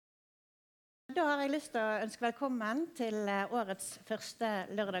Da har jeg lyst til å ønske velkommen til årets første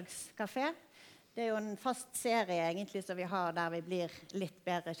lørdagskafé. Det er jo en fast serie egentlig som vi har der vi blir litt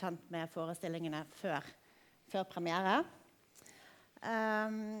bedre kjent med forestillingene før premiere.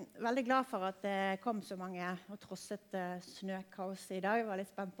 Veldig glad for at det kom så mange og trosset snøkaos i dag. Jeg var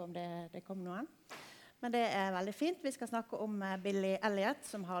litt spent på om det kom noen. Men det er veldig fint. Vi skal snakke om Billy Elliot,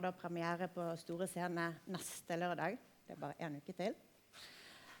 som har da premiere på store scene neste lørdag. Det er bare en uke til.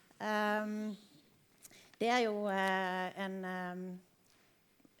 Det er jo en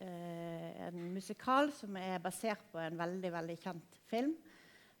musikal som er basert på en veldig, veldig kjent film.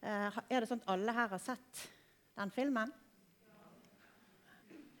 Er det sånn at alle her har sett den filmen?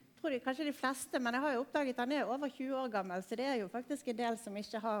 Jeg tror kanskje de fleste, men jeg har jo oppdaget at den er over 20 år gammel, så det er jo faktisk en del som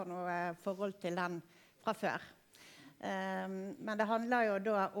ikke har noe forhold til den fra før. Men det handler jo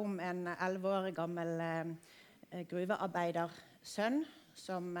da om en 11 år gammel gruvearbeidersønn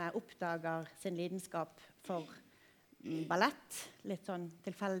som oppdager sin lidenskap for ballett, litt sånn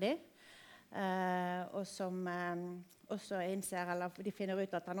tilfeldig, og som også innser, eller de finner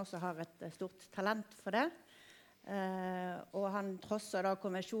ut at han også har et stort talent for det. Og han trosser da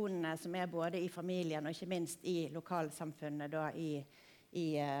konvensjonene som er både i familien og ikke minst i lokalsamfunnet da i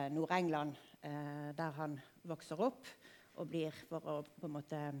Nord-England, der han vokser opp og blir for å på en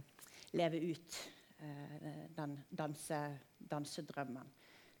måte leve ut den dansedrømmen.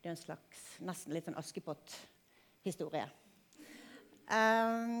 Det er en slags nesten litt sånn Askepott-historie.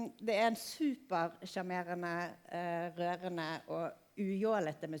 Det er en supercharmerende, rørende og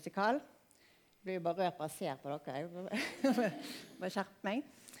ujålete musikal. Jeg blir jo bare rød på å se på dere. Bare skjerp meg.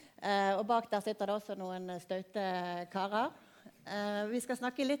 Og bak der sitter det også noen staute karer. Vi skal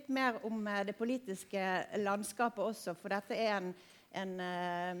snakke litt mer om det politiske landskapet også, for dette er en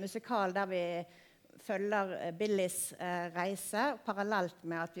musikal der vi følger Billys reise, parallelt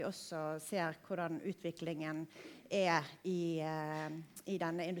med at vi også ser hvordan utviklingen er i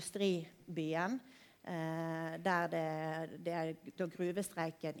denne industribyen, der det er da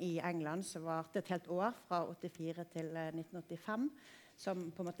gruvestreiken i England som varte et helt år, fra 84 til 1985, som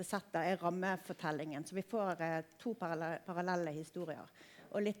på en måte er rammefortellingen. Så vi får to parallelle historier.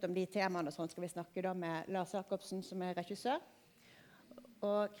 Og litt om de temaene sånn skal vi snakke da med Lars Jacobsen, som er regissør,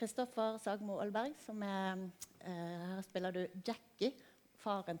 og Kristoffer Sagmo Aalberg, som her spiller du Jackie,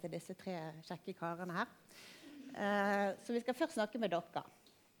 faren til disse 3 kjekke karene her. Så vi skal først snakke med dere.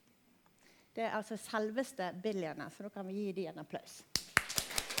 Det er altså selveste Billyene, så da kan vi gi de en applaus.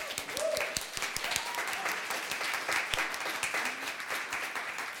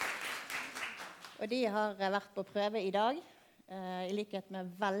 Og de har vært på prøve i dag, i likhet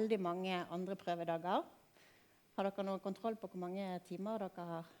med veldig mange andre prøvedager. Har dere noen kontroll på hvor mange timer dere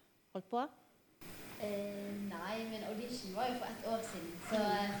har holdt på? Nei, men audition var jo for 1 år siden, så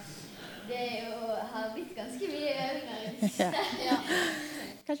det har blitt ganske mye øvelse. Ja.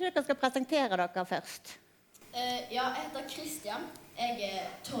 Kanskje dere skal presentere dere først? Ja, jeg heter Christian. Jeg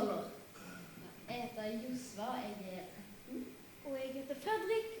er 12 år. Jeg heter Josva, jeg er 13. Og jeg heter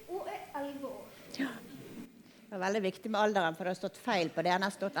Fredrik, og er 11 år. Ja. Det var veldig viktig med alderen, for det har stått feil på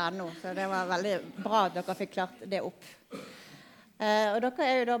dns.no, så det var veldig bra at dere fikk klart det opp. Og dere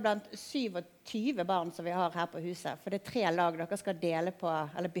er jo da blant 27 barn som vi har her på huset, for det er 3 lag dere skal dele på,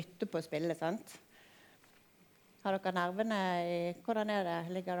 eller bytte på å spille, sant? Har dere nervene i, hvordan er det?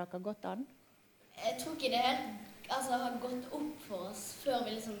 Ligger dere godt an? Jeg tror ikke det har gått opp for oss før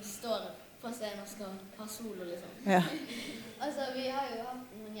vi liksom står på scenen og skal ha solo, liksom. Ja. Altså, vi har jo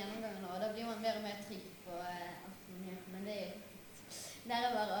hatt noen gjennomganger nå, og da blir man mer og mer trygg på alt man gjør, men det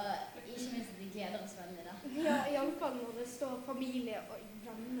er bare ikke minst at vi gleder oss veldig da. Ja, i alle fall når det står familie og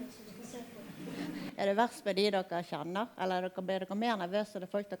venner som skal se på. Er det verst med de dere kjenner, eller blir dere mer nervøse av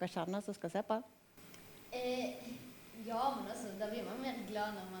det folk dere kjenner som skal se på? Ja, men altså, da blir man mer glad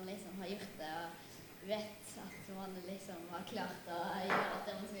når man liksom har gjort det, og vet at man liksom har klart å gjøre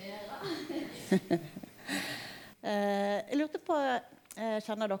det man skal gjøre. Jeg lurte på,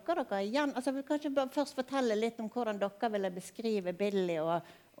 kjenner dere igjen? Altså, vi kan kanskje først fortelle litt om hvordan dere ville beskrive Billy og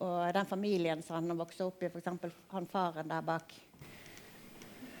den familien som han vokste opp i, for eksempel han faren der bak.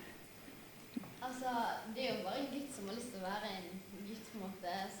 Altså, det er jo bare en gutt som har lyst til å være en gutt på en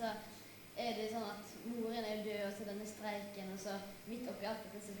måte, så er det sånn at moren er død, og så denne streiken, og så midt oppi alt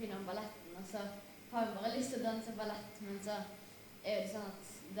dette så finner han balletten, og så har hun bare lyst til å danse ballett, men så er det sånn at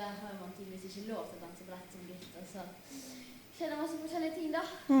der har man tydeligvis ikke lov til å danse ballett som gutt, og så skjer det masse forskjellige ting da.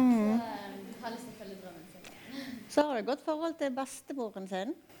 Så jeg har lyst til å følge drømmen sin. Så har du godt forhold til bestemoren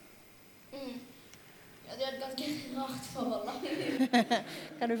sin? Ja, det er et ganske rart forhold da.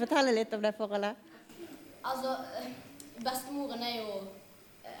 Kan du fortelle litt om det forholdet? Altså, bestemoren er jo,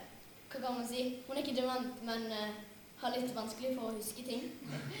 hva hva kan man si? Hun ikke dement, men har litt vanskelig for å huske ting.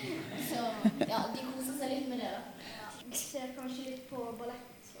 Så ja, de koser seg litt med det da. Ja. Ser kanskje litt på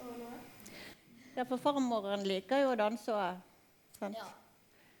ballett og noe. Ja, for farmoren liker jo å danse og, sant? Ja.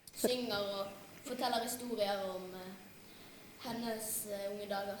 Synger og forteller historier om hennes unge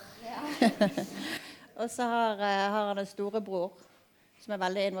dager. Ja. Og så har han en storebror som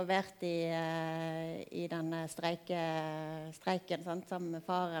veldig involvert i den streiken, sant? Sammen med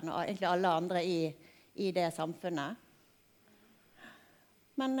faren og egentlig alle andre i det samfunnet.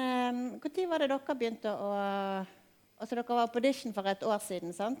 Men hvor tid var det dere begynte å... Altså dere var på audition for et år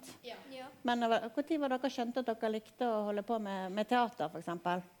siden, sant? Ja. Men hvor tid var dere skjønte at dere likte å holde på med teater, for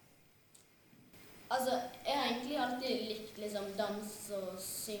eksempel? Altså, jeg har egentlig alltid likt liksom, dans og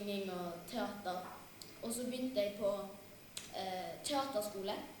synging og teater. Og så begynte jeg på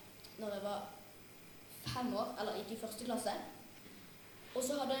teaterskole når jeg var 5 år, eller ikke i første klasse. Og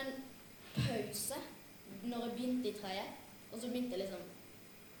så hadde jeg en pause når jeg begynte i 3. Og så begynte jeg liksom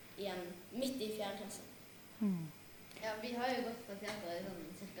igjen midt i 4. klasse. Ja, vi har jo gått på teater i sånn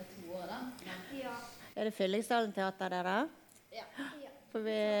cirka 2 år da. Ja. Er det Fyllingsdalen teater det da? Ja.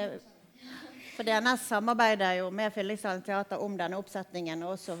 For DNS samarbeider jo med Fyllingsdalen teater om denne oppsetningen,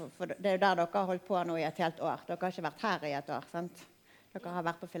 også, for det er jo der dere har holdt på nå i et helt år. Dere har ikke vært her i et år, sant? Dere har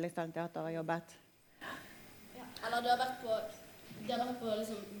vært på Fyllingsdalen teater og jobbet. Ja. Eller det har vært på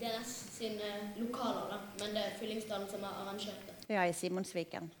liksom, DNS sine lokaler da, men det er Fyllingsdalen som har arrangert det. Ja, i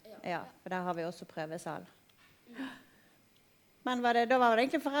Simonsviken. Ja, for der har vi også prøvesal. Men da var det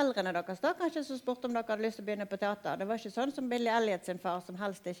egentlig foreldrene deres da, kanskje som spurte om dere hadde lyst til å begynne på teater. Det var ikke sånn som Billy Elliot sin far, som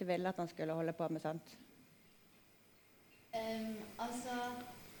helst ikke ville at han skulle holde på med sånt. Altså,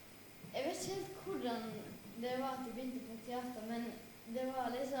 jeg vet ikke helt hvordan det var at jeg begynte på teater, men det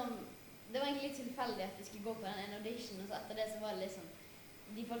var egentlig litt tilfeldig at jeg skulle gå på en audition, og så etter det så var det liksom,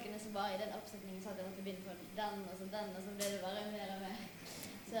 de folkene som var i den oppsetningen sa at jeg måtte begynne på den, og så ble det bare mer og mer.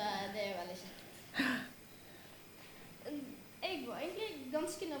 Så det er jo veldig kjekt. Jeg var egentlig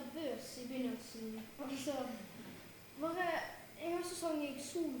ganske nervøs i begynnelsen. Altså, jeg har så sang jeg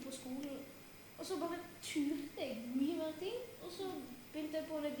solo på skolen, og så bare turte jeg mye mer ting, og så begynte jeg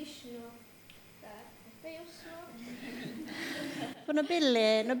på en audition, og det er også. For når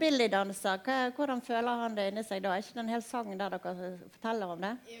Billy danser, hvordan føler han det inni seg da? Er ikke det en hel sang der dere forteller om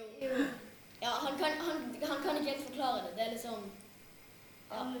det? Jo. Ja, han kan ikke helt forklare det. Det er liksom...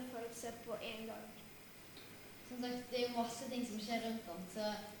 Ja. Alle følelser på en gang. Som sagt, det er jo masse ting som skjer rundt ham, så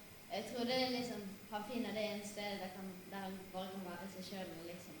jeg tror det er liksom, han finner det en sted der han bare kan være seg selv og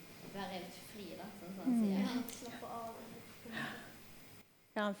liksom være litt fri da, sånn som han sier. Han slapper av.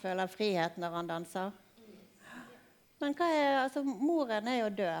 Ja, han føler frihet når han danser. Men altså, moren er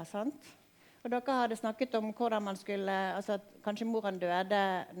jo død, sant? Og dere hadde snakket om hvordan man skulle, altså at kanskje moren døde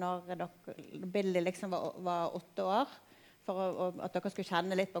når Billy liksom var 8 år, for at dere skulle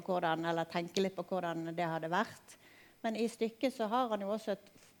kjenne litt på hvordan, eller tenke litt på hvordan det hadde vært. Men i stykket så har han jo også et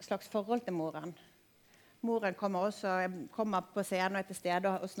slags forhold til moren. Moren kommer på scenen og til stede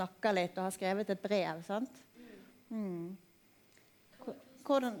og snakker litt, og har skrevet et brev, sant?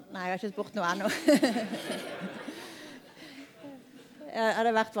 Hvordan? Nei, jeg har ikke spurt noe ennå. Har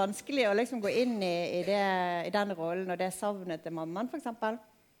det vært vanskelig å liksom gå inn i den rollen, og det savnet til mammaen, for eksempel?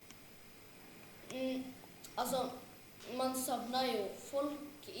 Altså, man savner jo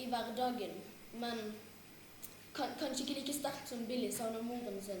folk i hverdagen, men kanskje ikke like sterkt som Billy savner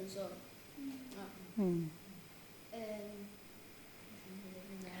moren sin, så ja.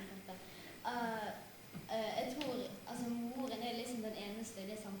 Jeg tror, altså moren er liksom den eneste i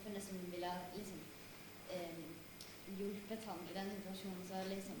det samfunnet som ville liksom hjulpet han i den situasjonen, så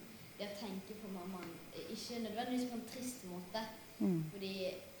liksom det å tenke på mammaen, ikke nødvendigvis på en trist måte, fordi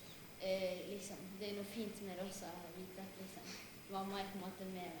liksom, det er noe fint med det også å vite at liksom, mamma er på en måte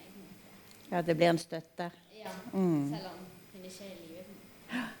med meg. Ja, det blir en støtte. Ja, selv om hun ikke er i livet.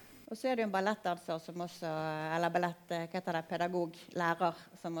 Og så er det jo en ballettdanser som også, eller pedagog, lærer,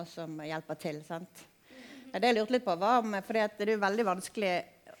 som også hjelper til, sant? Ja, det jeg lurte litt på fordi at det er jo veldig vanskelig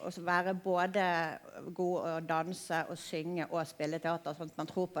å være både god å danse og synge og spille teater, sånn at man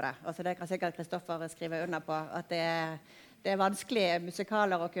tror på det. Altså det kan sikkert Kristoffer skrive under på, at det er vanskelig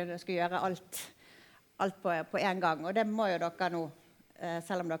musikaler å skulle gjøre alt på en gang, og det må jo dere nå,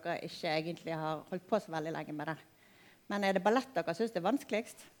 selv om dere ikke egentlig har holdt på så veldig lenge med det. Men er det ballett dere synes det er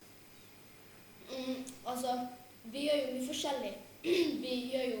vanskeligst? Altså, vi gjør jo mye forskjellig. Vi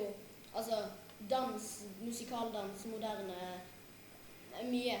gjør jo dans, musikaldans, moderne,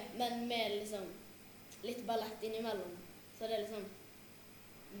 mye, men med liksom litt ballett innimellom. Så det er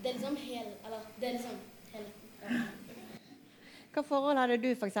liksom, hele. Hva forhold hadde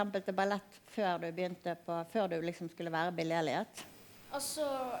du for eksempel til ballett før du liksom skulle være Billy Elliot? Altså,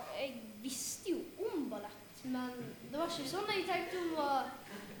 jeg visste jo om ballett, men det var ikke sånn jeg tenkte om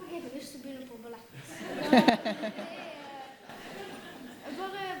jeg har lyst til å begynne på ballett.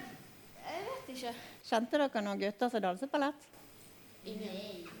 Jeg vet ikke. Kjente dere noen gutter som danset ballett?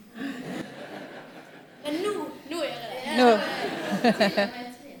 Nei. Men nå gjør jeg det. Nå.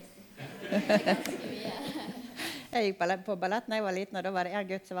 Jeg gikk på ballett når jeg var liten, og da var det en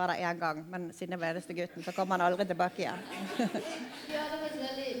gutt som var der en gang, men siden jeg var eneste gutten, så kom han aldri tilbake igjen. Ja, det var et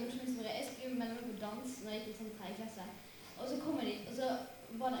veldig morsomt historie. Jeg skulle melde meg på dans når jeg gikk i sånn 3. klasse, og så kom jeg dit, og så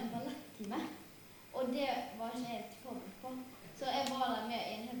var det en ballettime, og det var ikke helt forberedt på. Så jeg var der med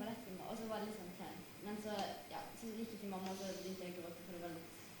i en hel ballettime, og så var det litt sånn kleint. Men så, ja, så gikk jeg til mamma, og så begynte jeg å gråte, for det var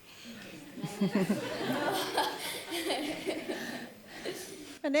litt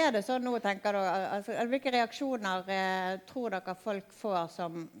Men er det sånn nå, tenker du, altså, hvilke reaksjoner tror dere folk får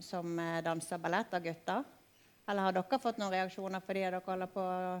som danser ballett av gutter? Eller har dere fått noen reaksjoner fordi dere holder på?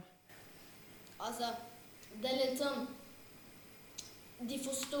 Altså, det er litt sånn, de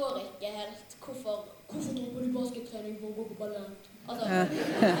forstår ikke helt hvorfor driver du baskettrening for å gå på ballett? Altså,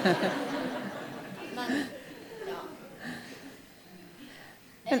 men, ja.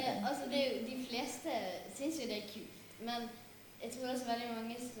 Altså, det er jo, de fleste synes jo det er kult, men jeg tror det er så veldig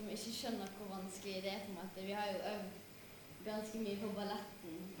mange som ikke skjønner hvor vanskelig det er på en måte. Vi har jo øvd ganske mye på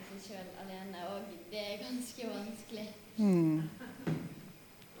balletten i seg selv alene, og det er ganske vanskelig.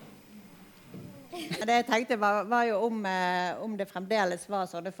 Det jeg tenkte var jo om det fremdeles var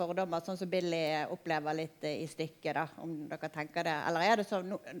sånne fordommer, sånn som Billy opplever litt i stykket, da, om dere tenker det. Eller er det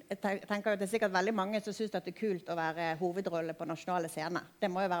sånn, jeg tenker jo det er sikkert veldig mange som synes at det er kult å være hovedrolle på nasjonale scener.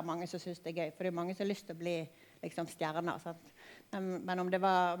 Det må jo være mange som synes det er gøy, for det er mange som har lyst til å bli liksom stjerner, sant? Men om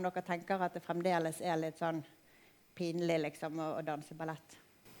dere tenker at det fremdeles er litt sånn pinlig liksom å danse ballett?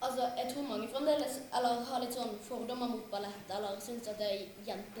 Altså, jeg tror mange fremdeles, eller har litt sånn fordommer mot ballett, eller synes at det er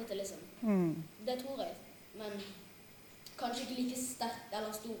jentete, liksom. Det tror jeg, men kanskje ikke like sterkt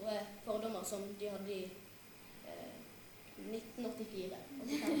eller store fordommer som de hadde i 1984.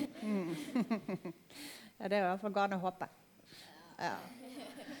 Ja, det er i hvert fall gane å håpe. Ja.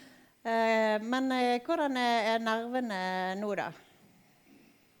 Men hvordan er nervene nå, da?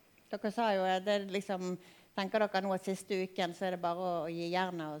 Dere sa jo, det er liksom... Tenker dere nå at siste uken så er det bare å gi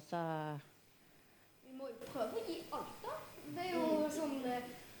jernet, og så... Vi må jo prøve å gi alt, da. Det er jo sånn...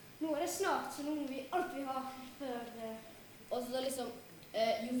 Nå er det snart, så nå må vi alt vi har før... Og så liksom,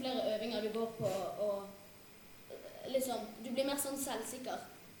 jo flere øvinger du går på, og liksom, du blir mer sånn selvsikker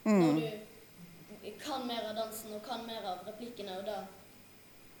når du kan mer av dansen og kan mer av replikkene, og da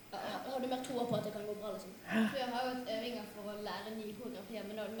har du mer troa på at det kan gå bra, liksom. Jeg har jo hatt øvinger for å lære nye koreografier,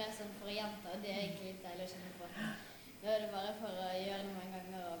 men nå er det mer sånn for å jenter, og det er egentlig litt deilig å kjenne på. Nå er det bare for å gjøre det mange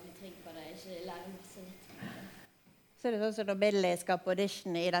ganger og bli trygg på det, ikke lære masse nytt. Så er det sånn at når Billy skal på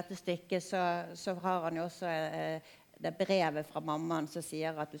audition i dette stykket, så har han jo også det brevet fra mammaen som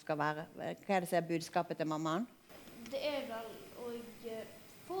sier at du skal være... Hva er det som er budskapet til mammaen? Det er vel å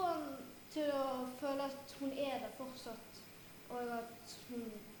få han til å føle at hun er der fortsatt, og at hun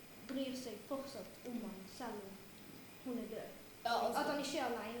bryr seg fortsatt om han selv om hun er død. Ja, altså, at han ikke er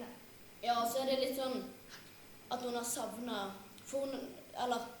alene. Ja, så er det litt sånn at hun har savnet, for hun,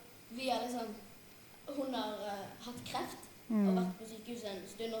 eller vi er liksom, hun har hatt kreft og vært på sykehuset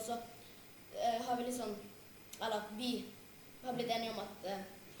en stund, og så har vi liksom, eller vi har blitt enige om at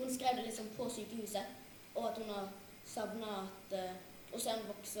hun skrev det liksom på sykehuset, og at hun har savnet å se henne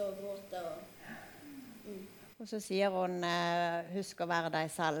vokse og gråte og... Og så sier hun, husk å være deg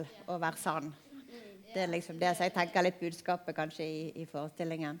selv og være sann. Det er liksom det som jeg tenker litt budskapet kanskje i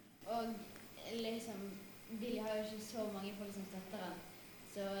forestillingen. Og liksom, Billy har jo ikke så mange folk som støtter han,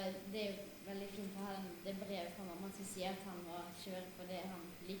 så det er jo veldig fint å ha det brevet fra mamma som sier at han må kjøre på det han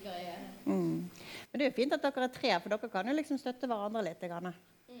liker å gjøre. Men det er jo fint at dere er 3, for dere kan jo liksom støtte hverandre litt.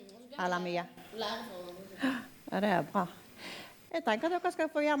 Eller mye. Lære for hverandre. Ja, det er bra. Jeg tenker at dere skal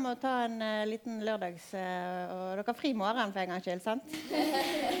få hjem og ta en liten lørdags, og dere har fri morgen for en gang skyld, sant?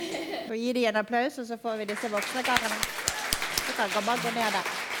 Så gi de en applaus, og så får vi disse voksne karene. Så kan dere bare gå ned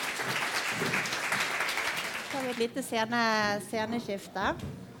der. Så har vi et lite sceneskifte.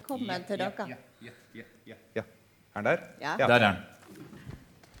 Velkommen til dere. Ja. Er han der? Ja. Der er han.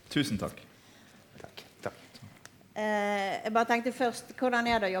 Tusen takk. Takk. Jeg bare tenkte først, hvordan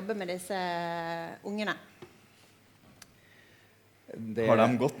er det å jobbe med disse ungene? Har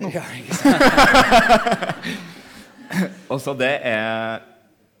de gått nå? Ja, ikke sant? Og så det er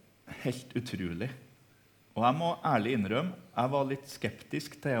helt utrolig. Og jeg må ærlig innrømme, jeg var litt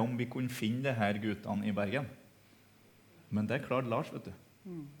skeptisk til om vi kunne finne det her guttene i Bergen. Men det klarte Lars, vet du.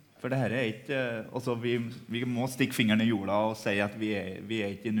 For det her ikke... Altså, vi må stikke fingeren i jorda og si at vi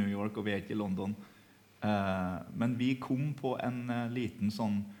ikke i New York, og vi ikke i London. Men vi kom på en liten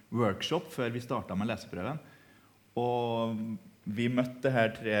sånn workshop før vi startet med leseprøven. Og vi møtte de her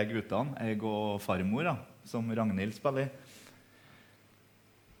 3 guttene, jeg og farmor, da, som Ragnhild spiller.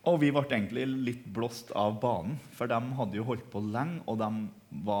 Og vi ble egentlig litt blåst av banen, for de hadde jo holdt på lenge, og de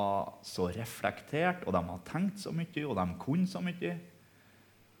var så reflektert, og de hadde tenkt så mye, og de kunne så mye.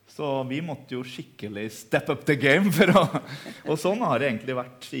 Så vi måtte jo skikkelig step up the game, og sånn har det egentlig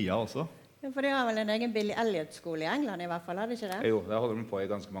vært siden også. Ja, for de har vel en egen Billy Elliot-skole i England i hvert fall, er det ikke det? Jo, det holder de på i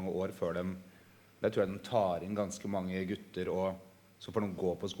ganske mange år før de... Jeg tror de tar inn ganske mange gutter, og så får de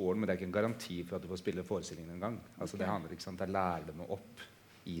gå på skolen, men det er ikke en garanti for at de får spille forestillingen en gang. Altså det handler ikke sant, det lærer dem opp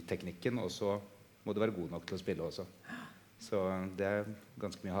i teknikken, og så må du være god nok til å spille også. Så det er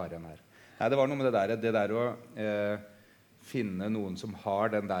ganske mye hardere enn her. Nei, det var noe med det der å finne noen som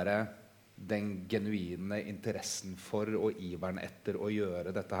har den genuine interessen for og iveren etter å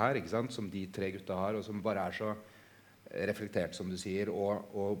gjøre dette her, ikke sant? Som de 3 gutta har, og som bare er så reflektert, som du sier,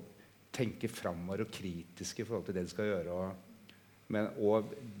 og tenker fremover og kritiske i forhold til det de skal gjøre, og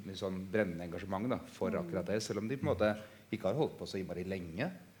med sånn brennende engasjement da, for akkurat det, selv om de på en måte ikke har holdt på så bare lenge.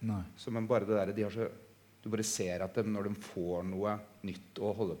 Nei. Så, men bare det der, du bare ser at når de får noe nytt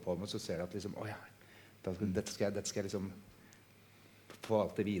å holde på med, så ser de at liksom, åja, dette skal jeg liksom få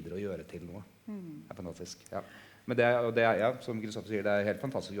alt det videre og gjøre til noe. Det er fantastisk, ja. Men det er, ja, som Kristoffer sier, det er helt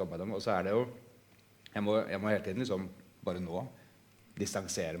fantastisk å jobbe med dem, og så er det jo, jeg må hele tiden liksom, bare nå,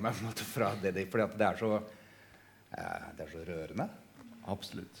 distansere meg på en måte fra det, fordi at det er så rørende.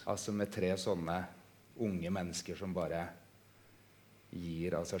 Absolutt. Altså med 3 sånne unge mennesker som bare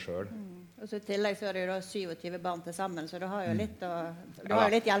gir av seg selv. Og så i tillegg så er det jo da 27 barn til sammen, så du har jo litt, du har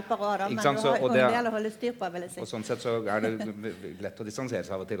jo litt hjelpere også, da, men sant, du har jo en det, del å holde styr på, vil jeg si. Og sånn sett så er det lett å distansere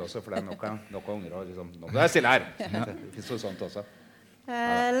seg av og til også, for det er nok unger, og liksom, nå må du være stille her. Det finnes jo sånt også.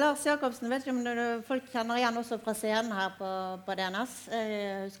 Lars Jacobsen, vet ikke om folk kjenner igjen også fra scenen her på DNS.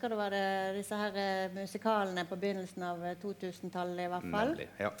 Husker du var det disse her musikalene på begynnelsen av 2000-tallet i hvert fall? Nemlig,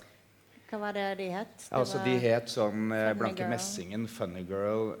 ja. Hva var det de het? Altså de het sånn Blanke Messingen, Funny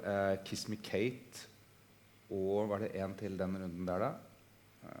Girl, Kiss Me Kate, og var det en til den runden der da?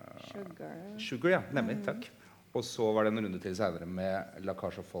 Sugar, ja, nemlig, takk. Og så var det en runde til senere med La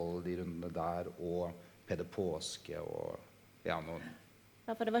Cage aux Folles, de rundene der, og Peder Påske, og ja, noen.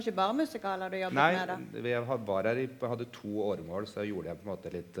 Ja, for det var ikke bare musikaler du jobbet med da? Nei, jeg var her jeg hadde 2 åremål, så gjorde jeg på en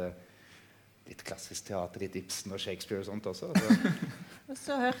måte litt klassisk teater, litt Ibsen og Shakespeare og sånt også. Og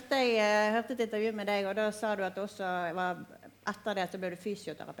så hørte jeg et intervju med deg, og da sa du at det også var, etter det så ble du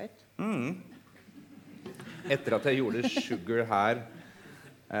fysioterapeut. Etter at jeg gjorde Sugar her,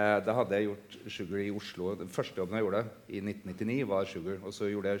 da hadde jeg gjort Sugar i Oslo. Den første jobben jeg gjorde i 1999 var Sugar, og så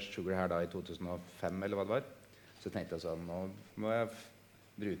gjorde jeg Sugar her da i 2005, eller hva det var. Så tenkte jeg sånn, nå må jeg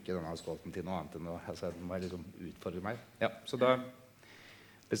bruke denne skolten til noe annet enn altså, nå må jeg liksom utfordre meg. Ja, så da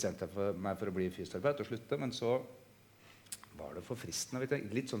bestemte jeg meg for å bli fysioterapeut og slutte, men så var det for fristende.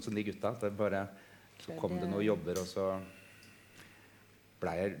 Litt sånn som de gutta, at så kom det noen jobber, og så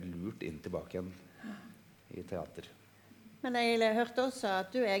ble jeg lurt inn tilbake igjen i teater. Men jeg hørte også at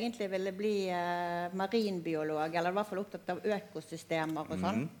du egentlig ville bli marinbiolog, eller i hvert fall opptatt av økosystemer og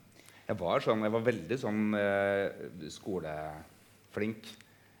sånn. Jeg var veldig sånn skoleflink.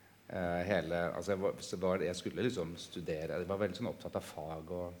 Jeg skulle liksom studere. Jeg var veldig sånn opptatt av fag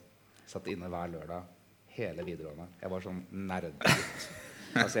og satt inne hver lørdag hele videregående. Jeg var sånn nerdegutt.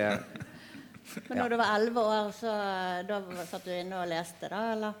 Men når du var 11 år, så da satt du inne og leste da,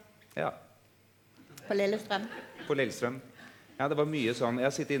 eller? Ja. På Lillestrøm? På Lillestrøm. Ja, det var mye sånn,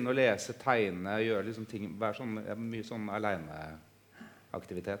 jeg sitter inne og leser, tegne, gjør liksom ting, mye sånn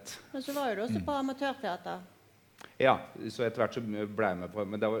alene-aktivitet. Men så var jo du også på amatørteater. Ja, så etter hvert så ble jeg med på,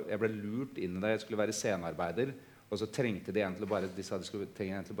 men jeg ble lurt inn i det. Jeg skulle være scenearbeider, og så trengte de egentlig bare, de sa de skulle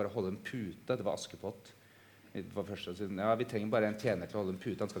egentlig bare holde en pute. Det var Askepott. Det var første, ja, vi trenger bare en tjener til å holde en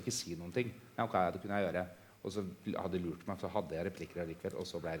pute, han skal ikke si noen ting. Ja, ok, det kunne jeg gjøre. Og så hadde de lurt meg, så hadde jeg replikker likevel, og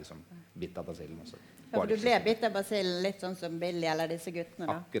så ble jeg liksom bitt av basillen også. Ja, for du ble bitt av basillen litt sånn som Billy eller disse guttene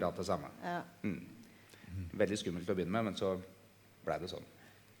da? Akkurat det samme. Ja. Veldig skummelt til å begynne med, men så ble det sånn.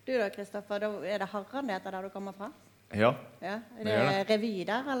 Du da, Kristoffer, er det Harrandeter der du kommer fra? Ja. Er det revy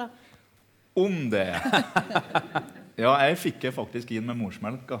der, eller? Om det! Ja, jeg fikk det faktisk inn med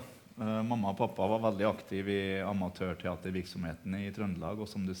morsmelk da. Mamma og pappa var veldig aktive i amatørteatervirksomheten i Trøndelag, og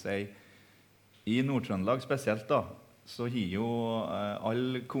som du sier, i Nord-Trøndelag spesielt da, så har jo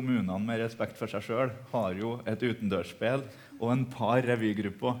alle kommunene med respekt for seg selv har jo et utendørsspill og en par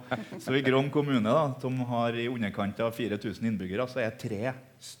revygrupper. Så i Grong kommune, da, som har i underkant av 4000 innbyggere, så 3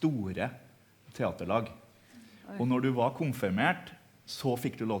 store teaterlag. Og når du var konfirmert, så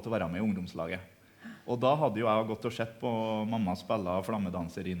fikk du lov til å være med i ungdomslaget. Og da hadde jo jeg gått og sett på mamma spille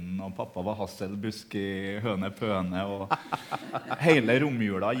Flammedanserinnen, og pappa var Hasselbusk i Høne Pøne, og hele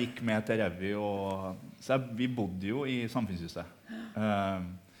romjula gikk med til revy. Så vi bodde jo i Samfunnshuset.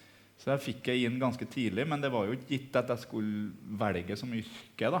 Så jeg fikk inn ganske tidlig, men det var jo ikke gitt at jeg skulle velge som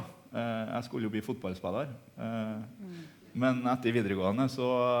yrke, da. Jeg skulle jo bli fotballspiller. Men etter videregående så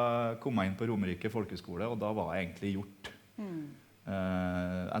kom jeg inn på Romerike folkeskole, og da var jeg egentlig gjort.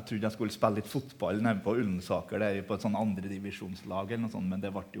 Jeg trodde jeg skulle spille litt fotball nede på Ullensaker der, på et sånn andre divisjonslag eller noe sånt, men det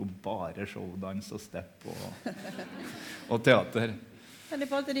ble jo bare showdans og step og teater. Men i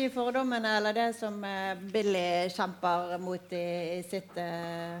forhold til de fordommene, eller det som Billy kjemper mot i sitt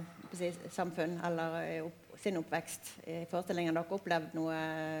samfunn, eller i sin oppvekst i forestillingen, har dere opplevd noe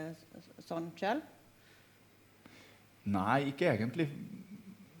sånn selv? Nei, ikke egentlig.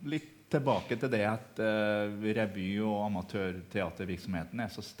 Litt tilbake til det at revy- og amatørteatervirksomheten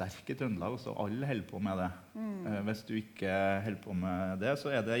så sterk i Trøndelag, så alle holder på med det. Hvis du ikke holder på med det,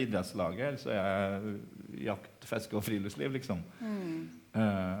 så det idrettslaget, eller så jakt, fiske og friluftsliv, liksom.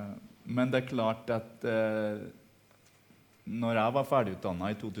 Men det klart at når jeg var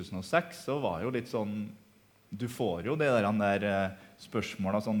ferdigutdannet i 2006, så var jo litt sånn, du får jo det der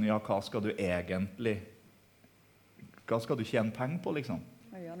spørsmålet sånn, ja, hva skal du egentlig, hva skal du tjene penger på, liksom?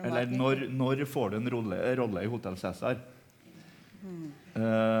 Eller når får du en rolle i Hotel Cæsar?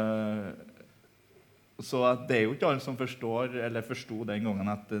 Så det jo ikke alle som forstår, eller forstod den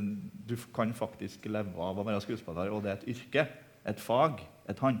gangen, at du kan faktisk leve av å være skuespiller, og det et yrke, et fag,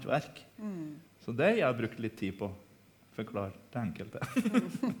 et håndverk. Så det har jeg brukt litt tid på å forklare det enkelte.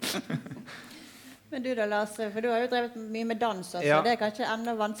 Men du da, Lars, for du har jo drevet mye med dans også, Ja. det kanskje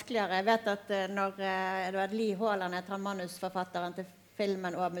enda vanskeligere. Jeg vet at når Edvard Lie Haaland han manusforfatteren til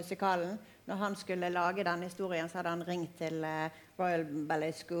filmen og musikalen, når han skulle lage den historien, så hadde han ringt til Royal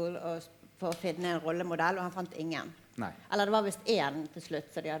Ballet School for å finne en rollemodell, og han fant ingen. Nei. Eller det var vist en til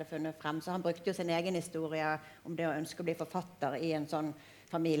slutt, så de hadde funnet frem. Så han brukte jo sin egen historie om det å ønske å bli forfatter i en sånn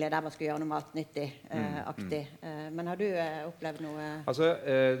familie der man skulle gjøre noe matnyttig-aktig. Men har du opplevd noe? Altså,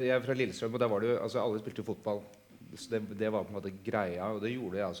 jeg fra Lillestrøm, og der var det jo, altså alle spilte fotball. Så det var på en måte greia, og det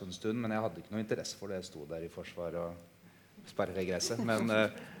gjorde jeg altså en stund, men jeg hadde ikke noe interesse for det. Jeg sto der i forsvar og sparret i gresset. Men,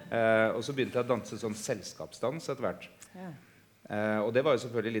 og så begynte jeg å danse sånn selskapsdans etter hvert. Ja. Og det var jo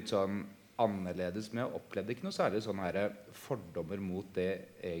selvfølgelig litt sånn annerledes, men jeg opplevde ikke noe særlig sånne her fordommer mot det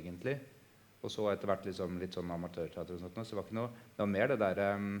egentlig. Og så etter hvert liksom, litt sånn amatørteater og sånt, så det var ikke noe, det var mer det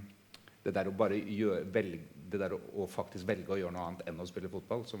der å bare det der å faktisk velge å gjøre noe annet enn å spille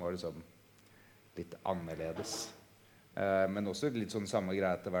fotball, som var liksom litt annerledes. Men også litt sånn samme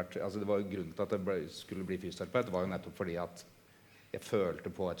greie etter hvert. Altså det var jo grunnen til at jeg skulle bli fysioterapeut, det var jo nettopp fordi at jeg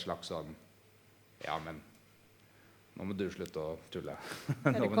følte på et slags sånn, ja, men nå må du slutte å tulle.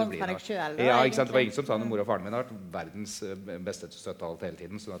 Det kom fra deg selv, da? Ja, ikke sant? Det var ingen som sa når mor og faren min har vært verdens beste til å støtte alt hele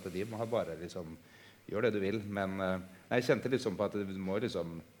tiden, sånn at de må bare liksom gjøre det du vil. Men jeg kjente liksom på at du må liksom,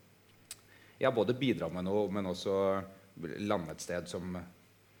 ja, både bidra med noe, men også lande et sted som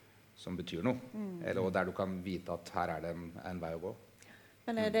betyr noe. Eller, og der du kan vite at her det en vei å gå.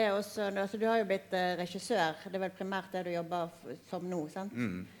 Men det også, altså, du har jo blitt regissør, det vel primært det du jobber som nå, sant?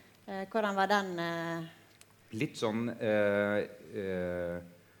 Hvordan var den... Litt sånn det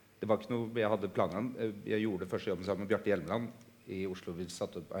var ikke noe jeg hadde planer om. Jeg gjorde første jobben sammen med Bjarte Hjelmeland i Oslo. Han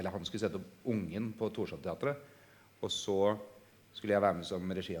skulle sette opp Ungen på Torshov-teatret, og så skulle jeg være med som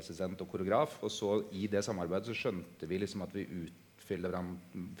regiassistent og koreograf, og så i det samarbeidet så skjønte vi liksom at vi fylte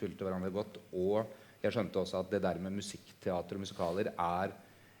hverandre godt, og jeg skjønte også at det der med musikkteater og musikaler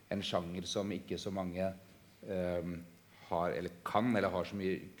en sjanger som ikke så mange har eller kan eller har så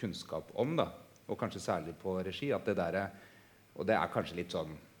mye kunnskap om, da. Og kanskje særlig på regi, at det der og det kanskje litt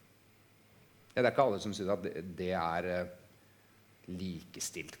sånn, ja, det ikke alle som synes at det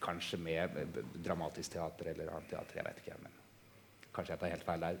likestilt kanskje med dramatisk teater eller annet teater, jeg vet ikke, men kanskje jeg tar helt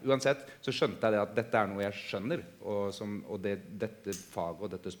feil der. Uansett så skjønte jeg det at dette noe jeg skjønner, og dette faget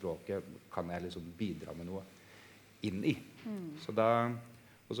og dette språket kan jeg liksom bidra med noe inn i. Så da,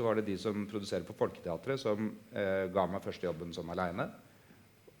 og så var det de som produserer på Folketeatret som ga meg første jobben sånn alene,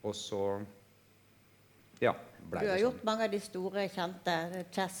 og så ja, du har gjort mange av de store, kjente,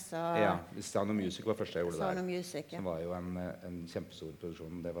 Chess og... Ja, Sound of Music var første jeg gjorde Sound of Music, ja. Som var jo en kjempestor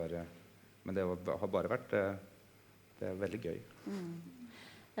produksjon. Men det har bare vært det veldig gøy.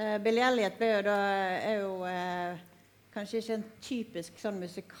 Billy Elliot kanskje ikke en typisk sånn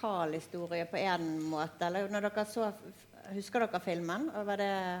musikalhistorie på en måte. Eller når dere så, husker dere filmen? Og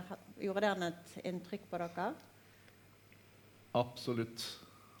gjorde den et inntrykk på dere? Absolutt.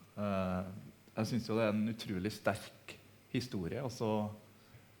 Jeg synes jo det en utrolig sterk historie, og så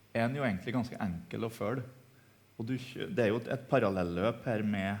den jo egentlig ganske enkel å følge. Og det jo et parallelløp her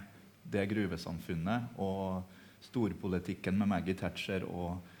med det gruvesamfunnet og storpolitikken med Maggie Thatcher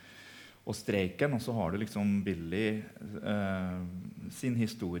og streiken, og så har du liksom Billy sin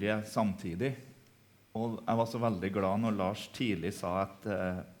historie samtidig. Og jeg var så veldig glad når Lars tidlig sa at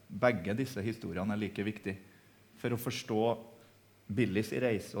begge disse historiene like viktige. For å forstå Billys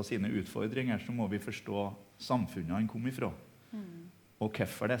reise og sine utfordringer, så må vi forstå samfunnet han kom ifra. Og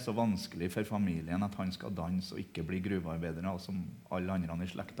hvorfor det så vanskelig for familien at han skal danse og ikke bli gruvearbeidere, som alle andre i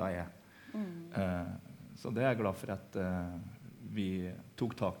slekta så det jeg glad for at vi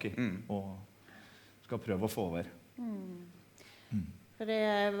tok tak i og skal prøve å få over. Fordi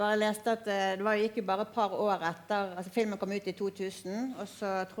jeg leste at det gikk jo bare et par år etter, altså filmen kom ut i 2000, og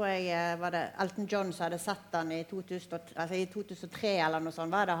så tror jeg var det Elton John som hadde sett den i 2003 eller noe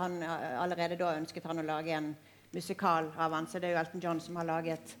sånt, var det han allerede da ønsket han å lage en musikal av han, så det jo Elton John som har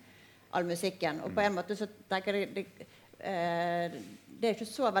laget all musikken. Og på en måte så tenker jeg det ikke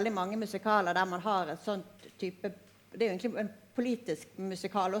så veldig mange musikaler der man har et sånt type, det jo egentlig en politisk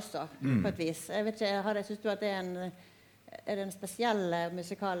musikal også, på et vis. Jeg vet ikke, synes du at det er det en spesiell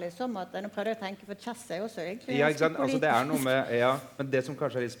musikal i så måte? Nå prøvde jeg å tenke, for Chess jo også egentlig ja, ikke sant? Altså, det noe med, ja, men det som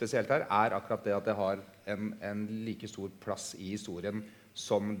kanskje litt spesielt her, akkurat det at det har en like stor plass i historien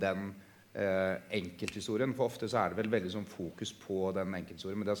som den enkelthistorien. For ofte så det vel veldig sånn fokus på den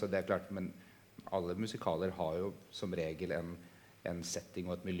enkelthistorien, men det klart, men alle musikaler har jo som regel en setting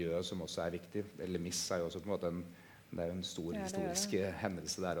og et miljø som også viktig. Eller Miss jo også på en måte det jo en stor historisk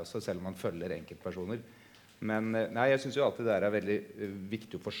hendelse der også, selv om man følger enkeltpersoner. Men nei, jeg synes jo alltid det veldig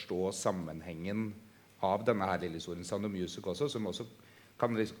viktig å forstå sammenhengen av denne her lille historien. Sound of Music også, som også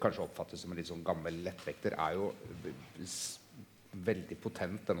kan kanskje oppfattes som en litt sånn gammel lettvekter, jo veldig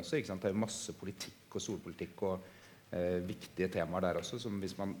potent den også, ikke sant? Det jo masse politikk og storpolitikk og viktige temaer der også, som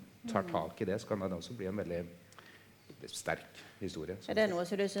hvis man tar tak i det, så kan det også bli en veldig sterk historie. Det noe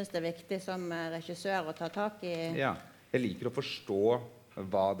som du synes det viktig som regissør å ta tak i? Ja, jeg liker å forstå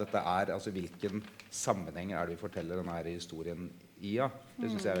hva dette altså hvilken sammenheng det vi forteller denne her historien i, ja. Det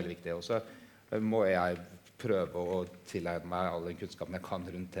synes jeg veldig viktig. Og så må jeg prøve å tilegne meg all den kunnskapen jeg kan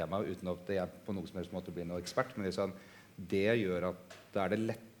rundt temaet, uten at jeg på noen som helst måte blir noe ekspert, men det gjør at det det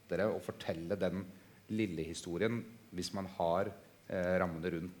lettere å fortelle den lille historien hvis man har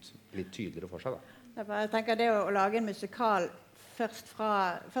rammene rundt litt tydeligere for seg. Da. Jeg tenker det å lage en musikal først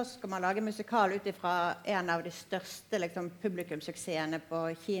skal man lage en musikal ut fra en av de største liksom, publikumsuksessene på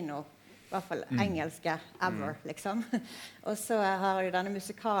kino, i hvert fall engelske ever, liksom. Og så har jo denne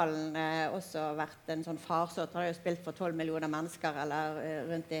musikalen også vært en sånn far-sønn, har jo spilt for 12 millioner mennesker eller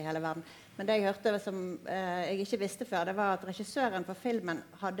rundt i hele verden. Men det jeg hørte som jeg ikke visste før, det var at regissøren for filmen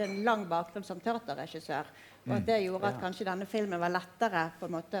hadde en lang bakgrunn som teaterregissør, og at det gjorde at kanskje denne filmen var lettere på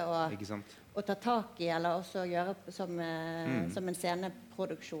en måte å ta tak i, eller også gjøre som en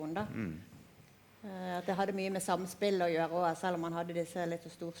sceneproduksjon da. At det hadde mye med samspill å gjøre også, selv om man hadde disse litt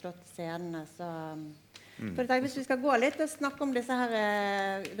storslåtte scenene. Så for jeg tenker, hvis vi skal gå litt og snakke om disse her,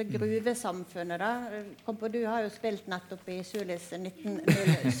 det gruvesamfunnet da. Du har jo spilt nettopp i Sulis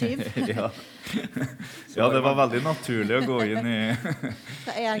 1907. Ja, det var veldig naturlig å gå inn i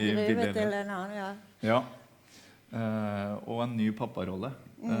en gruve til en annen, ja. Og en ny papparolle.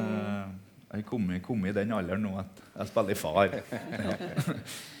 Jeg kom i den alderen nå at jeg spiller far.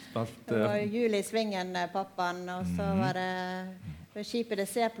 Det var Julie Svingen, pappaen, og så var det Skipet det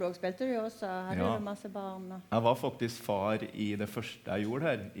Seplog, spilte du jo også, hadde du masse barn. Jeg var faktisk far i det første jeg gjorde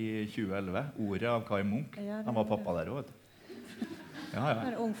her i 2011, Ordet av Kai Munch. Han var pappa der også, vet du. Ja.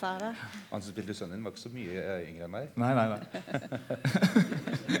 En ung far da. Han som spilte sønnen din var ikke så mye yngre enn deg. Nei.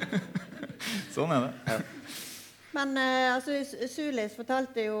 Sånn det. Ja. Men altså, Sulis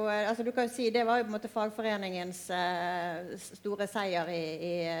fortalte jo, altså du kan jo si, det var jo på en måte fagforeningens store seier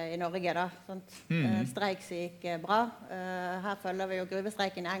i Norge da, sant? Streik som gikk bra. Her følger vi jo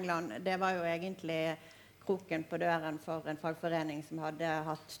gruvestreiken i England. Det var jo egentlig kroken på døren for en fagforening som hadde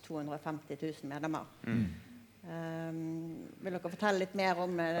hatt 250 000 medlemmer. Vil dere fortelle litt mer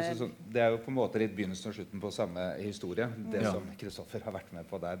om altså, det jo på en måte litt begynnelsen og slutten på samme historie. Det som Kristoffer har vært med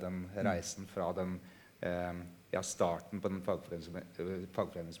på der, den reisen fra den starten på den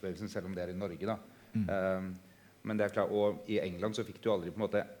fagforeningsbevegelsen, selv om det i Norge da. Men det klart, og i England så fikk du aldri på en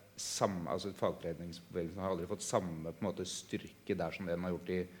måte samme, altså fagforeningsbevegelsen har aldri fått samme på en måte styrke der som det den har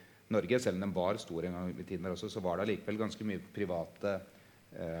gjort i Norge, selv om den var stor en gang I tiden der også, så var det likevel ganske mye private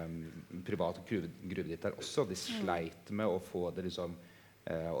gruvedrift der også. De sleit med å få det liksom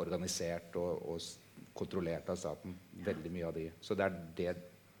organisert og kontrollert av staten, veldig mye av de. Så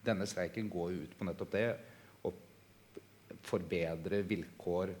denne streiken går jo ut på nettopp det, å forbedre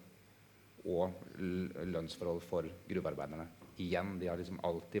vilkår og lønnsforhold for gruvearbeiderne. Igjen, de har liksom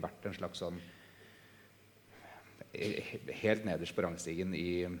alltid vært en slags sånn helt nederst på rangstigen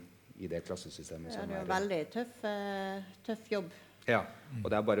I det klassesystemet som det jo veldig tøff jobb. Ja, og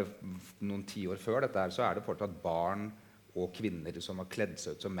det bare noen 10 år før dette her, så det fortsatt barn og kvinner som har kledd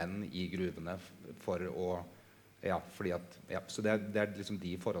seg ut som menn I gruvene for å, fordi at, så det liksom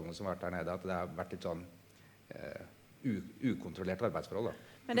de forholdene som har vært der nede, at det har vært litt sånn ukontrollert arbeidsforhold da.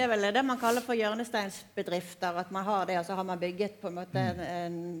 Men det vel det man kaller for hjørnesteinsbedrifter, at man har det, og så har man bygget på en måte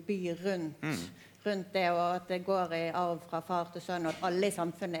en by rundt det, og at det går I arv fra far til sønn, og at alle I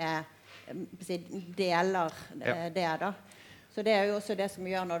samfunnet deler det da. Så det jo også det som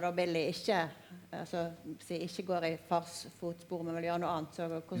gjør når da Billy ikke går I fars fotspor, men vil gjøre noe annet, så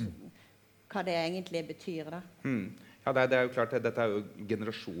hva det egentlig betyr da. Ja, det jo klart, dette jo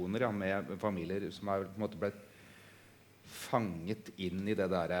generasjoner med familier som har på en måte blitt fanget inn I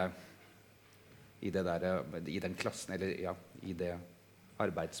I den klassen, eller I det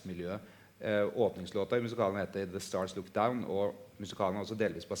arbeidsmiljøet. Åpningslåta I musikalen heter The Stars Look Down, og musikalen også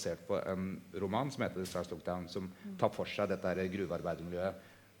delvis basert på en roman som heter The Stars Look Down, som tar for seg dette gruvearbeidermiljøet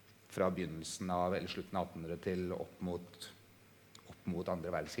fra begynnelsen av, eller slutten av 1800 til opp mot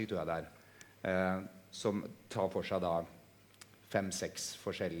andre verdenskrig, tror jeg det som tar for seg da 5-6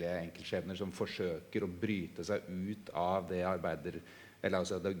 forskjellige enkeltskjebner som forsøker å bryte seg ut av det eller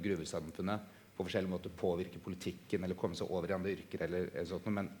altså det gruvesamfunnet på forskjellige måter, påvirke politikken eller komme seg over I andre yrker eller sånt,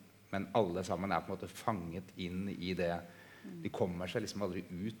 men alle sammen på en måte fanget inn I det. De kommer seg liksom aldri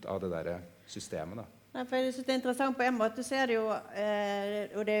ut av det der systemet da. Nei, for jeg synes det interessant på en måte, så det jo,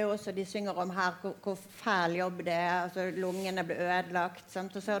 og det jo også de synger om her, hvor fæl jobb det altså lungene ble ødelagt,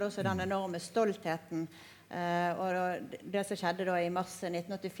 sant? Og så det også den enorme stoltheten. Og det som skjedde da I mars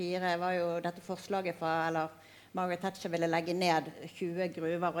 1984 var jo dette forslaget fra, eller Margaret Thatcher ville legge ned 20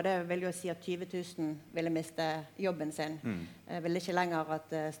 gruver, og det vil jo si at 20 000 ville miste jobben sin. Ville ikke lenger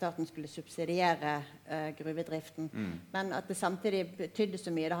at staten skulle subsidiere gruvedriften. Men at det samtidig betydde så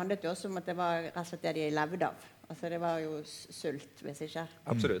mye, det handlet jo også om at det var rett og slett det de levde av. Altså det var jo sult, hvis ikke.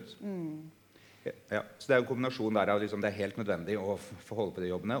 Absolutt. Ja, så det jo en kombinasjon der av liksom, det helt nødvendig å forholde på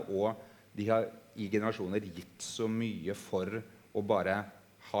de jobbene, og de har I generasjoner gitt så mye for å bare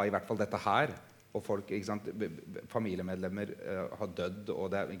ha I hvert fall dette her, og folk, ikke sant, familiemedlemmer har dødd, og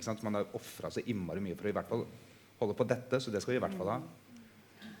det, ikke sant, man har offret så innmari mye for å I hvert fall holde på dette, så det skal vi I hvert fall ha.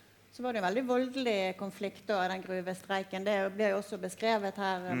 Så var det en veldig voldelig konflikt da, den gruvestreiken. Det ble jo også beskrevet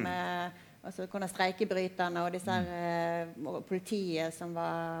her med altså, hvordan streikebryterne og disse og politiet som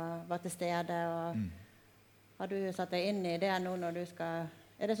var til stede. Og har du satt deg inn I det nå når du skal...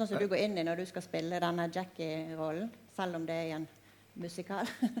 det sånn som du går inn I når du skal spille denne Jackie-rollen, selv om det I en musikal?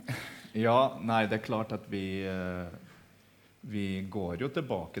 Ja, nei, det klart at vi går jo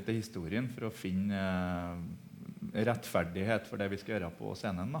tilbake til historien for å finne rettferdighet for det vi skal gjøre på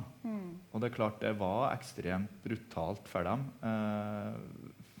scenen da. Og det klart det var ekstremt brutalt for dem,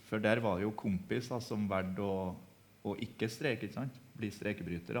 for der var det jo kompiser som valgte å ikke streike, ikke sant? Bli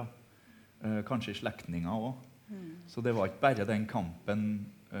streikebrytere, kanskje slektninger også. Så det var ikke bare den kampen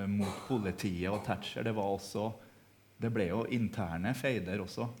mot politiet og Thatcher, det ble jo interne feider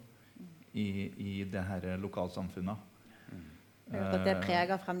også I det her lokalsamfunnet. Det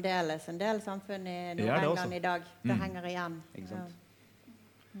preger fremdeles en del samfunn I Nord-England I dag. Det henger igjen. Ikke sant?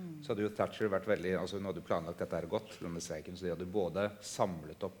 Så hadde jo Thatcher vært veldig, altså hun hadde planlagt dette her godt, denne streiken, så de hadde både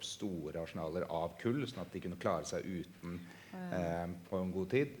samlet opp store arsenaler av kull, sånn at de kunne klare seg uten på en god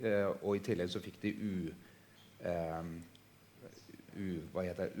tid, og I tillegg så fikk de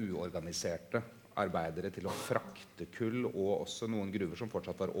uorganiserte arbeidere til å frakte kull, og også noen gruver som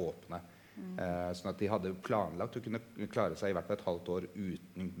fortsatt var åpne. Sånn at de hadde planlagt å kunne klare seg I hvert fall et halvt år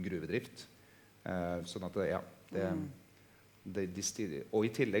uten gruvedrift. Sånn at og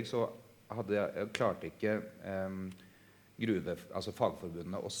I tillegg så klarte ikke altså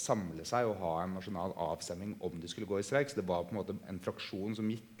fagforbundene å samle seg og ha en nasjonal avstemming om de skulle gå I streik. Så det var på en måte en fraksjon som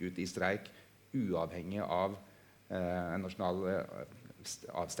gikk ut I streik uavhengig av en nasjonal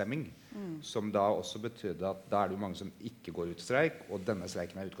avstemming, som da også betydde at da det jo mange som ikke går ut I streik, og denne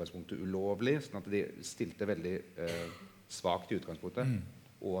streiken I utgangspunktet ulovlig, sånn at de stilte veldig svagt I utgangspunktet,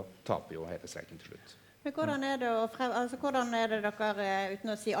 og taper jo hele streiken til slutt. Men hvordan det hvordan det dere, uten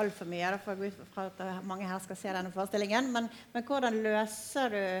å si alt for mye, for å gå ut fra at mange her skal se denne forestillingen, men hvordan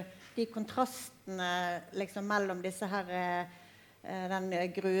løser du de kontrastene liksom, mellom disse her, den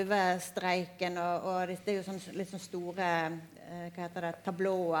gruvestreiken, og det er jo sånn, litt sånn store hva heter det,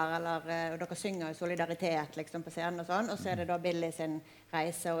 tablåer, eller og dere synger i solidaritet liksom, på scenen og sånn, og så det da Billy sin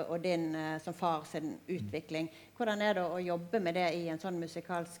reise og din som far sin utvikling. Hvordan det å jobbe med det i en sånn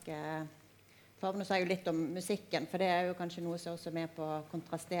musikalsk nå sier jo litt om musikken, for det jo kanskje noe som også er med på å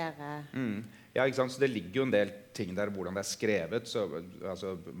kontrastere. Ja, ikke sant? Så det ligger jo en del ting der hvordan det skrevet, så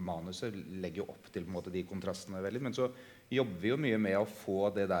altså, manuset legger jo opp til på en måte, de kontrastene veldig, men så jobber vi jo mye med å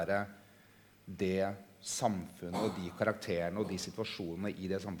få det samfunnet og de karakterene og de situasjonene i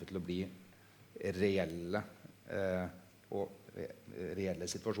det samfunnet til å bli reelle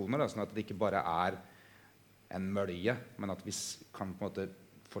reelle situasjoner, da, sånn at det ikke bare en mølje, men at vi kan på en måte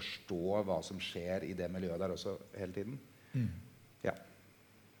forstå hva som skjer i det miljøet der også hele tiden. Ja.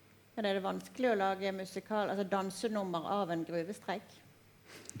 Men det vanskelig å lage musikal, altså dansenummer av en gruvestreik?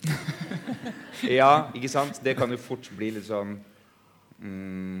 Ja, ikke sant? Det kan jo fort bli litt sånn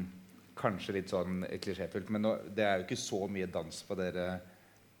kanskje litt sånn klisjéfullt, men det jo ikke så mye dans på dere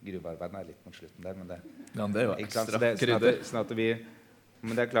gruvearbeidene litt mot slutten der, men det ja, det jo ekstra sånn at vi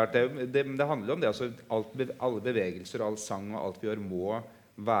men det klart, det handler om det altså, alle bevegelser, all sang og alt vi gjør må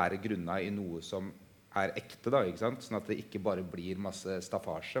være grunnet i noe som ekte da, ikke sant? Sånn at det ikke bare blir masse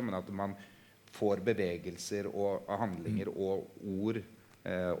staffasje, men at man får bevegelser og handlinger og ord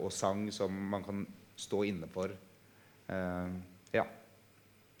og sang som man kan stå inne for. Ja.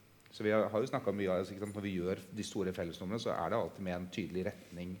 Så vi har jo snakket mye altså, ikke sant? Når vi gjør de store fellesnumrene, så det alltid med en tydelig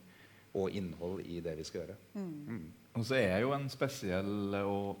retning og innhold i det vi skal gjøre. Og så jo en spesiell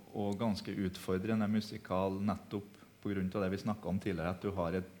og ganske utfordrende musikal nettopp på grunn av det vi snakket om tidligere, at du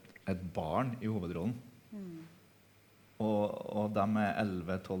har et barn i hovedrollen. Og de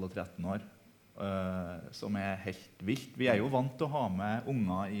 11, 12 og 13 år, som helt vilt. Vi jo vant til å ha med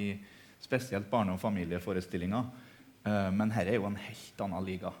unger i spesielt barne- og familieforestillinger, men her jo en helt annen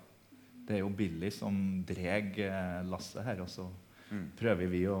liga. Det jo Billy som dreg lasset her, og så prøver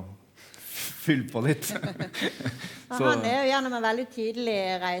vi å fylle på litt. Han jo gjennom en veldig tydelig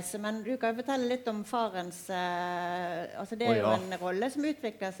reise, men du kan jo fortelle litt om farens altså det jo en rolle som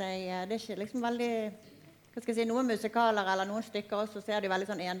utvikler seg. Det ikke liksom veldig hva skal jeg si, noen musikaler eller noen stykker også, så det veldig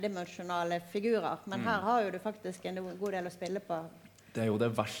sånn endimensjonale figurer, men her har jo du faktisk en god del å spille på. Det jo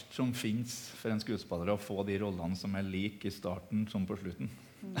det verste som finnes for en skuespiller å få de rollene som like i starten som på slutten.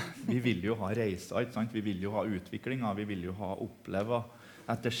 Vi vil jo ha reiser, ikke sant? Vi vil jo ha utviklinger, vi vil jo ha oppleve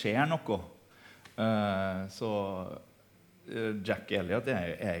at det skjer noe. Så Billy Elliot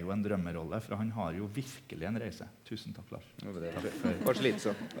jo en drømmerolle, for han har jo virkelig en reise. Tusen takk, Lars. Det var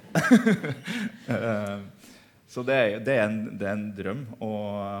slitsomt. Så det en drøm,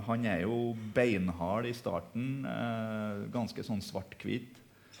 og han jo beinhard i starten, ganske sånn svart-hvit.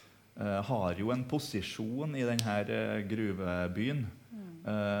 Har jo en posisjon i denne gruvebyen,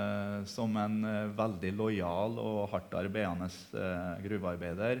 som en veldig lojal og hardt arbeidende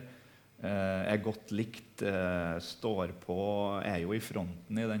gruvearbeider. Godt likt, står på, jo i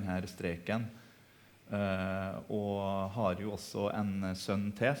fronten i denne streiken, og har jo også en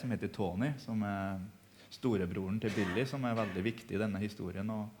sønn til som heter Tony, som storebroren til Billy, som veldig viktig i denne historien,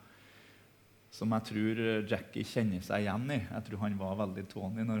 og som jeg tror Jackie kjenner seg igjen i. Jeg tror han var veldig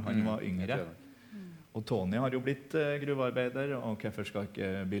Tony når han var yngre. Og Tony har jo blitt gruvearbeider, og hvorfor skal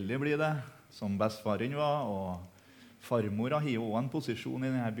ikke Billy bli det, som bestefaren var, og farmor har jo også en posisjon i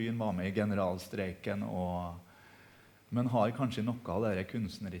denne byen, var med i generalstreiken, men har kanskje noe av det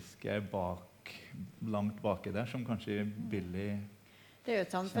kunstneriske langt bak der, som kanskje Billy... Det jo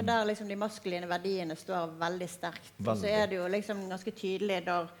et samfunn der liksom, de maskuline verdiene står veldig sterkt. Og så det jo liksom ganske tydelig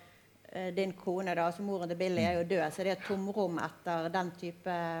da din kone, da, altså moren til Billy, jo død, så det et tomrom etter den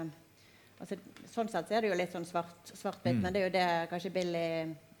type... Altså, sånn sett så det jo litt sånn svart-hvitt, men det jo det kanskje Billy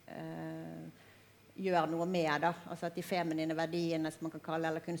gjør noe med, da. Altså at de feminine verdiene, som man kan kalle,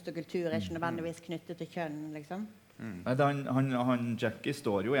 eller kunst og kultur, ikke nødvendigvis knyttet til kjønn, liksom. Jackie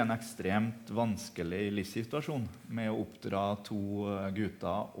står jo i en ekstremt vanskelig livssituasjon med å oppdra 2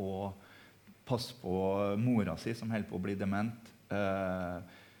 gutter og passe på mora si, som holder på å bli dement.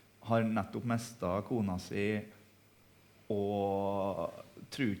 Har nettopp mistet kona si, og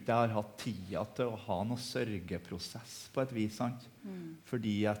tror ikke jeg har hatt tida til å ha noe sørgeprosess på et vis, sant?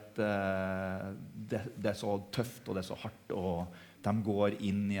 Fordi at det så tøft og det så hardt, og de går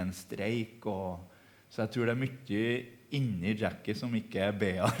inn i en streik, så jeg tror det mye inni Jackie som ikke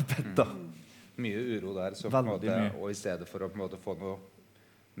bearbeidet. Mye uro der, så på en måte, og i stedet for å på en måte få noe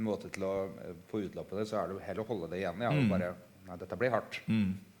en måte til å få utløp på det, så det jo heller å holde det igjen. Ja, og bare, nei, dette blir hardt.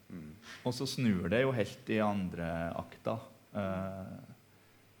 Og så snur det jo helt i andre akta,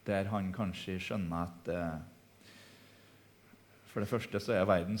 der han kanskje skjønner at for det første så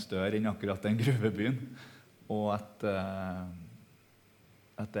verden større enn akkurat den gruvebyen, og at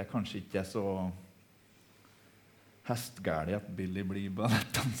det kanskje ikke så hestgærlig at Billy blir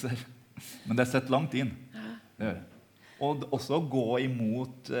ballettdanser. Men det setter langt inn. Og også gå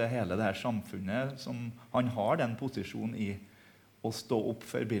imot hele det her samfunnet som han har den posisjonen i å stå opp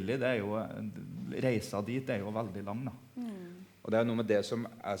for Billy. Reisa dit jo veldig lang da. Og det noe med det som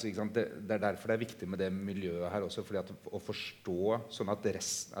altså, ikke sant, det derfor det viktig med det miljøet her også, fordi at å forstå sånn at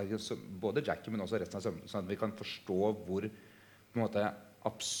både Jackie, men også resten av samfunnet, sånn at vi kan forstå hvor på en måte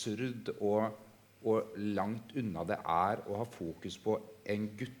absurd og langt unna det å ha fokus på en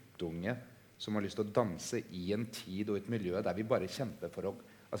guttunge som har lyst til å danse i en tid og et miljø der vi bare kjemper for å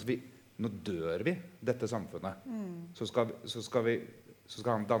altså nå dør vi dette samfunnet, så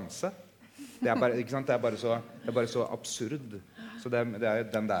skal han danse. Det bare, ikke sant? Det bare så absurd. Så det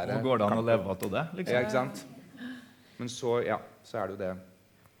den der og går det an å leve av det? Liksom? Ja, ikke sant? Men så det jo det.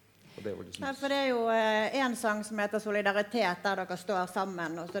 Og det liksom... Nei, for det jo en sang som heter Solidaritet, der dere står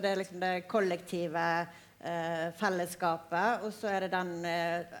sammen, og så det liksom det kollektive fellesskapet, og så det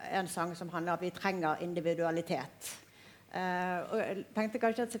en sang som handler om at vi trenger individualitet. Og jeg tenkte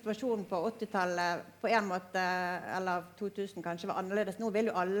kanskje at situasjonen på 80-tallet på en måte, eller 2000 kanskje, var annerledes. Nå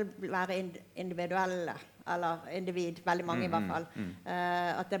vil jo alle være individuelle, eller individ, veldig mange i hvert fall.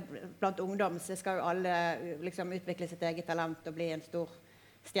 At blant ungdom så skal jo alle liksom utvikle sitt eget talent og bli en stor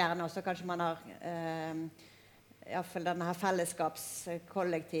stjerne, og så kanskje man har i hvert fall denne her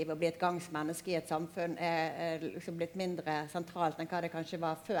fellesskapskollektiv og bli et gangsmenneske i et samfunn liksom blitt mindre sentralt enn hva det kanskje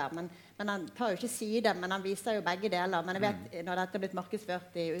var før. Men han tar jo ikke side, men han viser jo begge deler. Men jeg vet, når dette blitt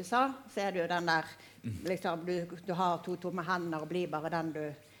markedsført i USA, så det jo den der liksom, du har 2 tomme hender og blir bare den du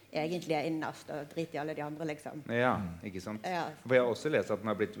egentlig innerst og driter i alle de andre, liksom. Ja, ikke sant? Ja. For jeg har også lest at den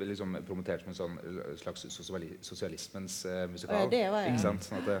har blitt liksom promotert som en sånn slags sosialismens musikal. Det var, ikke sant?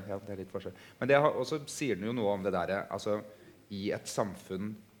 Sånn at det litt forskjell. Men også sier den jo noe om det der, altså i et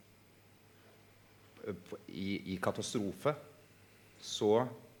samfunn i katastrofe, så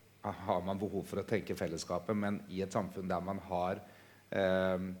har man behov for å tenke fellesskapet, men i et samfunn der man har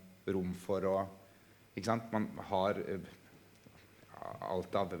rom for å, ikke sant? Man har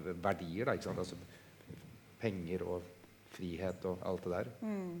alt av verdier da, ikke sant? Altså, penger og frihet og alt det der,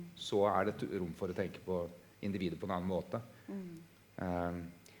 så det et rom for å tenke på individet på en annen måte.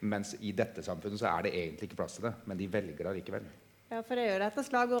 Mens i dette samfunnet så det egentlig ikke plass til det, men de velger det likevel. Ja, for det jo dette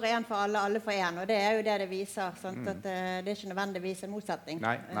slagordet en for alle, alle for en, og det jo det viser, sant? At det ikke nødvendigvis en motsetning.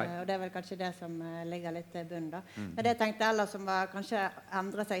 Nei. Og det vel kanskje det som ligger litt i bunnen da. Men det jeg tenkte ellers som var kanskje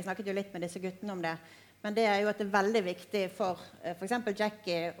endret seg, jeg snakket jo litt med disse guttene om det, men det jo at det veldig viktig for eksempel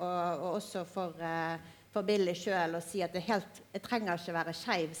Jackie og også for Billy selv å si at jeg trenger ikke være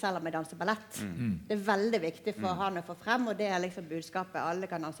skeiv selv om jeg danser ballett. Det veldig viktig for han å få frem, og det liksom budskapet. Alle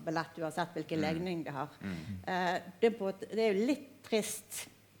kan danse ballett uansett hvilken legning de har. Det jo litt trist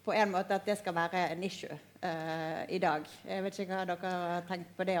på en måte at det skal være en issue i dag. Jeg vet ikke hva dere har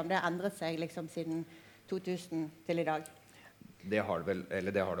tenkt på det, om det endret seg liksom siden 2000 til i dag. Det har det vel, eller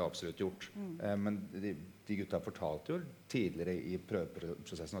det har det absolutt gjort. Men de gutta fortalte jo tidligere i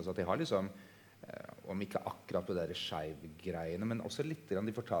prøveprosessen også at de har liksom, om ikke akkurat på de skeiv-greiene, men også litt grann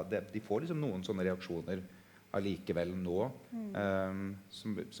de får liksom noen sånne reaksjoner allikevel nå,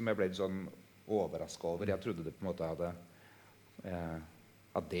 som jeg ble litt sånn overrasket over. Jeg trodde det på en måte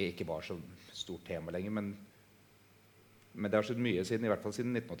at det ikke var så stort tema lenger, men det har skjedd mye siden, i hvert fall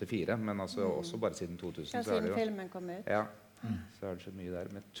siden 1984, men altså også bare siden 2000. Ja, siden filmen kom ut. Ja. Så det skjedd mye der,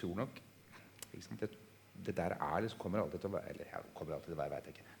 men jeg tror nok ikke sant, det der liksom, kommer alltid til å være, eller kommer alltid til å være, vet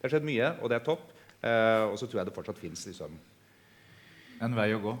jeg ikke. Det har skjedd mye, og det topp, og så tror jeg det fortsatt finnes liksom en vei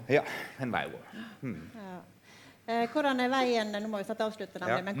å gå. Ja, en vei å gå. Ja. Hvordan veien, nå må vi snart avslutte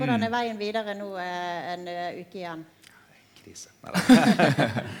nemlig, men hvordan veien videre nå en uke igjen? Krise.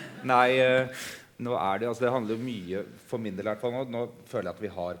 Nei, nå det, altså det handler jo mye, for min del i hvert fall nå føler jeg at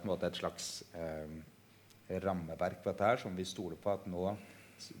vi har på en måte et slags rammeverk på dette her, som vi stoler på at nå,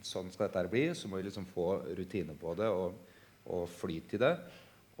 sånn skal dette her bli, så må vi liksom få rutine på det og flyt i det.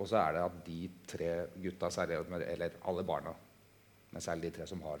 Og så det at de 3 gutta, særlig, eller alle barna, men særlig de 3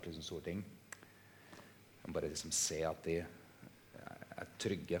 som har liksom store ting, bare liksom se at de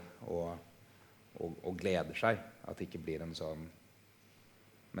trygge og gleder seg, at det ikke blir en sånn,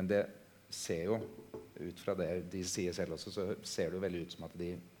 men det ser jo ut fra det de sier selv også, så ser det jo veldig ut som at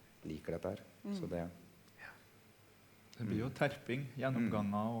de liker dette her. Så det Det blir jo terping,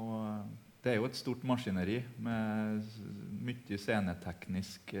 gjennomganger, og det jo et stort maskineri med mye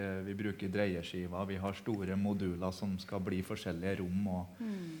sceneteknisk. Vi bruker dreieskiver, vi har store moduler som skal bli forskjellige rom.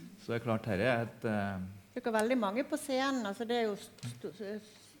 Så det klart, her et... Det er veldig mange på scenen, altså det jo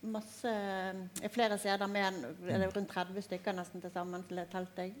masse, flere scener med rundt 30 stykker nesten til sammen til et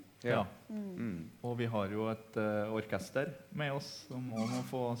telt. Ja, og vi har jo et orkester med oss som må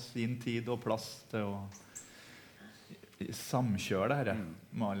få sin tid og plass til å samkjøre det her.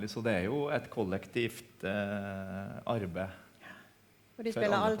 Så det jo et kollektivt arbeid. Og de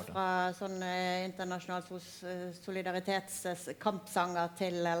spiller alt fra sånn internasjonal solidaritetskampsanger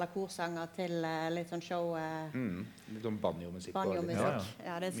til, eller korsanger til litt sånn show. Litt sånn banjo-musikk.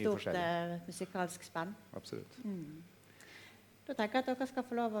 Ja, det et stort musikalsk spenn. Absolutt. Da tenker jeg at dere skal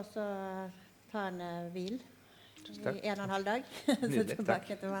få lov å ta en hvil i 1,5 dag. Nydelig,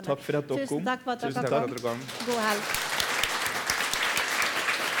 takk. Takk for at dere kom. Tusen takk for at dere kom. God helg.